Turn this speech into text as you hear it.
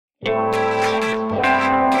Hello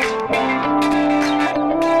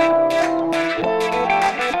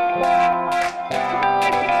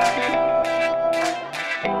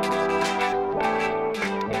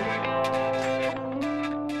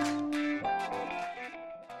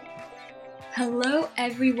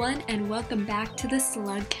everyone and welcome back to the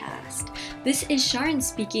Slugcast. This is Sharon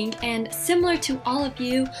speaking, and similar to all of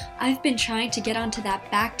you, I've been trying to get onto that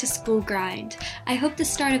back to school grind. I hope the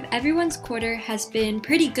start of everyone's quarter has been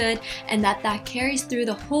pretty good and that carries through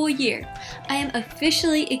the whole year. I am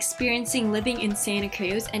officially experiencing living in Santa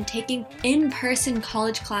Cruz and taking in-person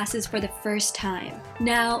college classes for the first time.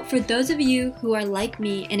 Now, for those of you who are like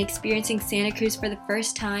me and experiencing Santa Cruz for the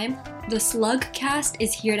first time, the Slugcast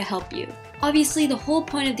is here to help you. Obviously, the whole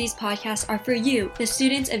point of these podcasts are for you, the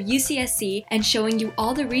students of UCSC, and showing you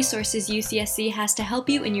all the resources UCSC has to help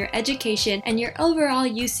you in your education and your overall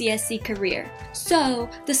UCSC career. So,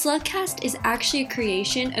 the Slugcast is actually a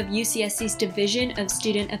creation of UCSC's Division of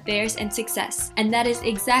Student Affairs and Success, and that is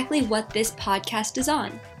exactly what this podcast is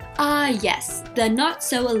on. Yes, the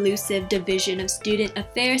not-so-elusive Division of Student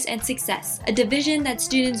Affairs and Success, a division that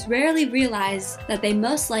students rarely realize that they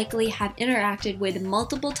most likely have interacted with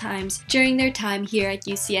multiple times during their time here at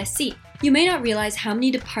UCSC. You may not realize how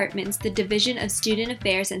many departments the Division of Student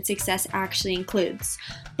Affairs and Success actually includes,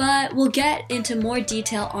 but we'll get into more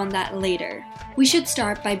detail on that later. We should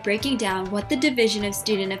start by breaking down what the Division of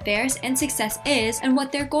Student Affairs and Success is and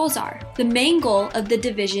what their goals are. The main goal of the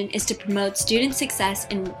division is to promote student success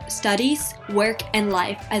in studies, work, and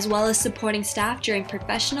life, as well as supporting staff during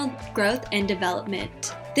professional growth and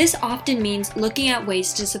development. This often means looking at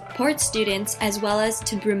ways to support students as well as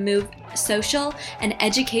to remove social and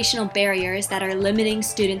educational barriers that are limiting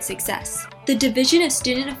student success. The Division of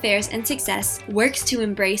Student Affairs and Success works to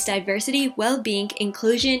embrace diversity, well-being,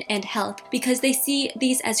 inclusion, and health because they see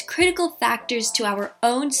these as critical factors to our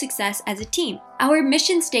own success as a team. Our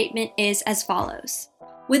mission statement is as follows.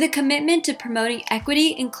 With a commitment to promoting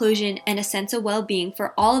equity, inclusion, and a sense of well-being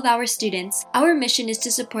for all of our students, our mission is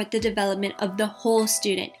to support the development of the whole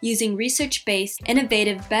student using research-based,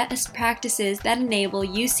 innovative best practices that enable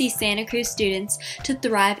UC Santa Cruz students to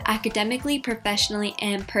thrive academically, professionally,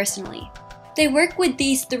 and personally. They work with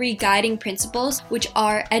these three guiding principles, which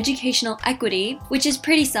are educational equity, which is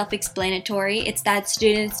pretty self-explanatory. It's that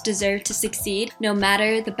students deserve to succeed no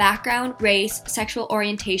matter the background, race, sexual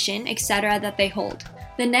orientation, etc. that they hold.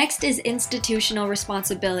 The next is institutional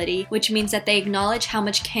responsibility, which means that they acknowledge how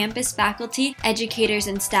much campus faculty, educators,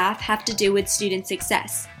 and staff have to do with student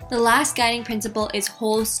success. The last guiding principle is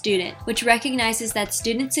whole student, which recognizes that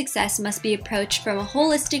student success must be approached from a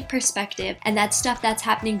holistic perspective and that stuff that's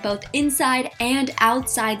happening both inside and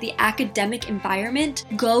outside the academic environment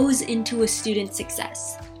goes into a student's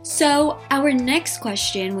success. So our next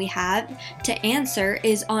question we have to answer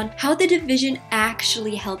is on how the division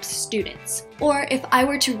actually helps students. Or if I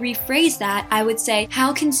were to rephrase that, I would say,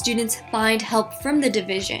 how can students find help from the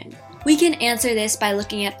division? We can answer this by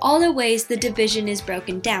looking at all the ways the division is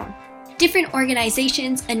broken down. Different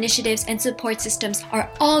organizations, initiatives, and support systems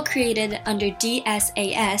are all created under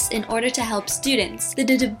DSAS in order to help students. The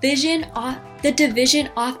division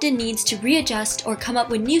often needs to readjust or come up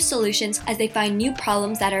with new solutions as they find new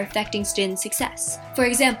problems that are affecting student success. For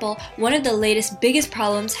example, one of the latest biggest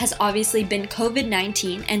problems has obviously been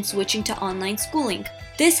COVID-19 and switching to online schooling.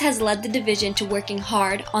 This has led the division to working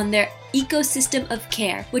hard on their ecosystem of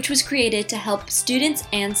care, which was created to help students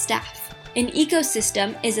and staff. An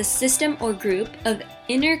ecosystem is a system or group of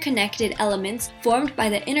interconnected elements formed by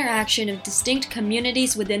the interaction of distinct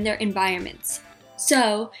communities within their environments.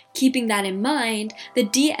 So, keeping that in mind, the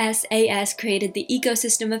DSAS created the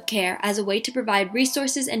ecosystem of care as a way to provide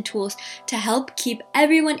resources and tools to help keep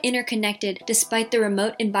everyone interconnected despite the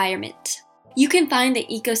remote environment. You can find the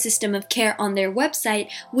ecosystem of care on their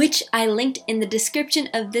website, which I linked in the description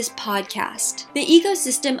of this podcast. The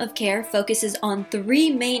ecosystem of care focuses on three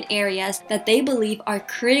main areas that they believe are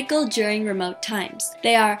critical during remote times.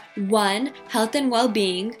 They are 1. Health and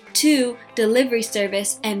well-being, 2. Delivery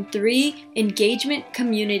service, and 3. Engagement,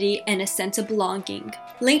 community, and a sense of belonging.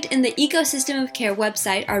 Linked in the ecosystem of care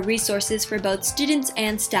website are resources for both students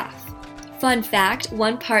and staff. Fun fact,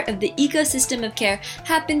 one part of the ecosystem of care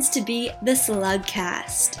happens to be the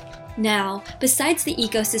Slugcast. Now, besides the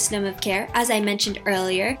ecosystem of care, as I mentioned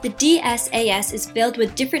earlier, the DSAS is filled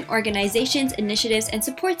with different organizations, initiatives, and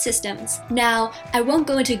support systems. Now, I won't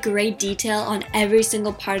go into great detail on every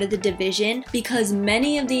single part of the division because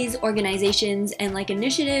many of these organizations and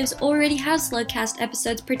initiatives already have Slugcast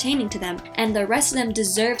episodes pertaining to them, and the rest of them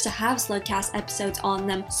deserve to have Slugcast episodes on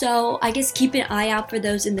them, so I guess keep an eye out for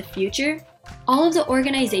those in the future. All of the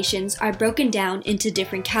organizations are broken down into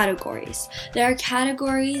different categories. There are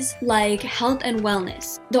categories like health and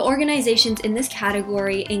wellness. The organizations in this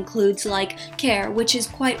category includes like CARE, which is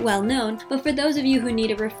quite well known, but for those of you who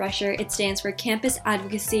need a refresher, it stands for Campus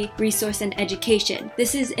Advocacy, Resource and Education.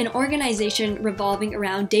 This is an organization revolving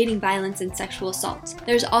around dating violence and sexual assault.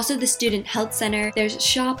 There's also the Student Health Center. There's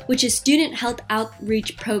SHOP, which is Student Health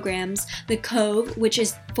Outreach Programs, the COVE, which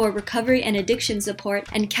is for recovery and addiction support,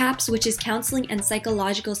 and CAPS, which is counseling and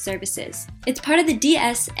psychological services. It's part of the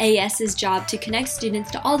DSAS's job to connect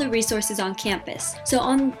students to all the resources on campus. So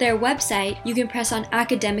on their website, you can press on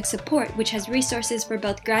academic support, which has resources for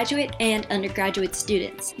both graduate and undergraduate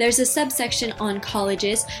students. There's a subsection on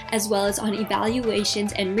colleges, as well as on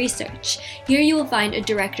evaluations and research. Here you will find a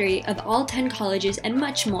directory of all 10 colleges and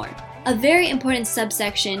much more. A very important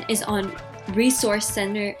subsection is on Resource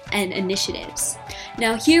Center and Initiatives.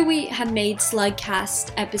 Now here we have made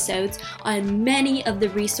Slugcast episodes on many of the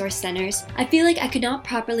resource centers. I feel like I could not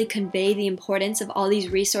properly convey the importance of all these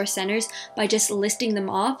resource centers by just listing them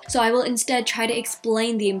off, so I will instead try to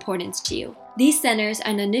explain the importance to you. These centers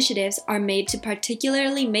and initiatives are made to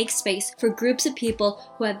particularly make space for groups of people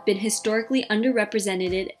who have been historically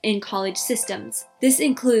underrepresented in college systems. This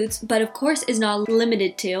includes, but of course is not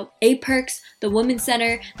limited to, APERX, the Women's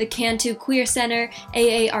Center, the Cantu Queer Center,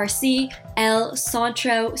 AARC, L,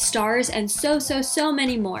 Centro, STARS, and so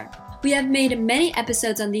many more. We have made many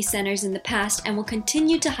episodes on these centers in the past and will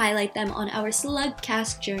continue to highlight them on our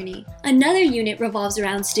Slugcast journey. Another unit revolves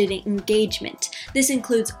around student engagement. This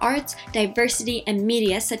includes arts, diversity, and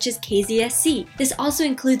media such as KZSC. This also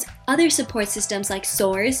includes other support systems like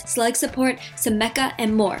SOARS, Slug Support, Semeka,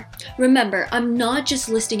 and more. Remember, I'm not just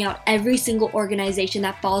listing out every single organization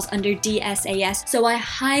that falls under DSAS, so I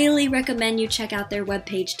highly recommend you check out their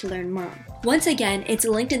webpage to learn more. Once again, it's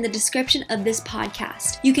linked in the description of this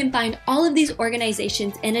podcast. You can find all of these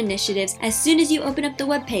organizations and initiatives as soon as you open up the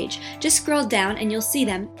webpage. Just scroll down and you'll see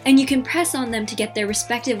them, and you can press on them to get their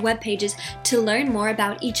respective web pages to learn more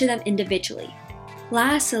about each of them individually.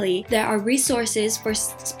 Lastly, there are resources for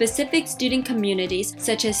specific student communities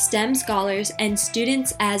such as STEM scholars and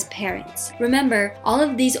students as parents. Remember, all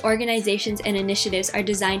of these organizations and initiatives are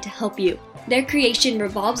designed to help you. Their creation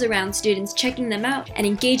revolves around students checking them out and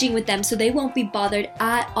engaging with them so they won't be bothered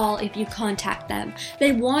at all if you contact them.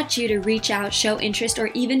 They want you to reach out, show interest, or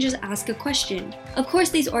even just ask a question. Of course,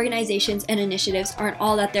 these organizations and initiatives aren't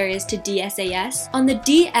all that there is to DSAS. On the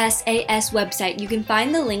DSAS website, you can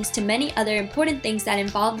find the links to many other important things that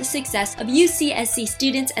involve the success of UCSC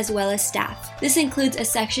students as well as staff. This includes a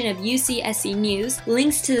section of UCSC news,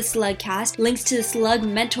 links to the Slugcast, links to the Slug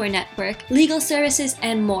Mentor Network, legal services,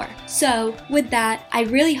 and more. So, with that, I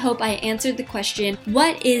really hope I answered the question,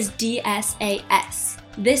 what is DSAS?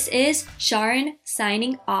 This is Sharon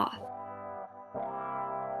signing off.